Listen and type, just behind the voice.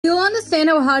understand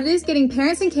how hard it is getting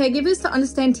parents and caregivers to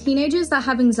understand teenagers that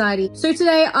have anxiety. So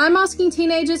today, I'm asking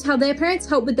teenagers how their parents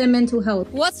help with their mental health.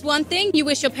 What's one thing you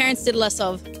wish your parents did less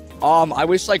of? I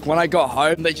wish when I got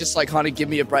home, they just kind of give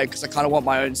me a break because I kind of want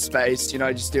my own space,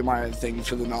 just do my own thing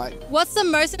for the night. What's the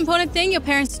most important thing your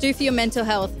parents do for your mental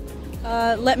health?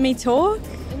 Let me talk.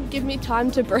 And give me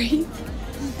time to breathe.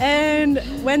 And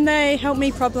when they help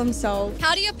me problem solve.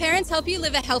 How do your parents help you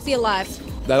live a healthier life?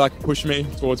 They push me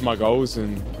towards my goals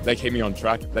and they keep me on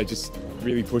track. They just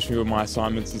really push me with my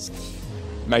assignments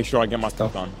and make sure I get my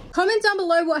stuff done. Comment down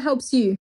below what helps you.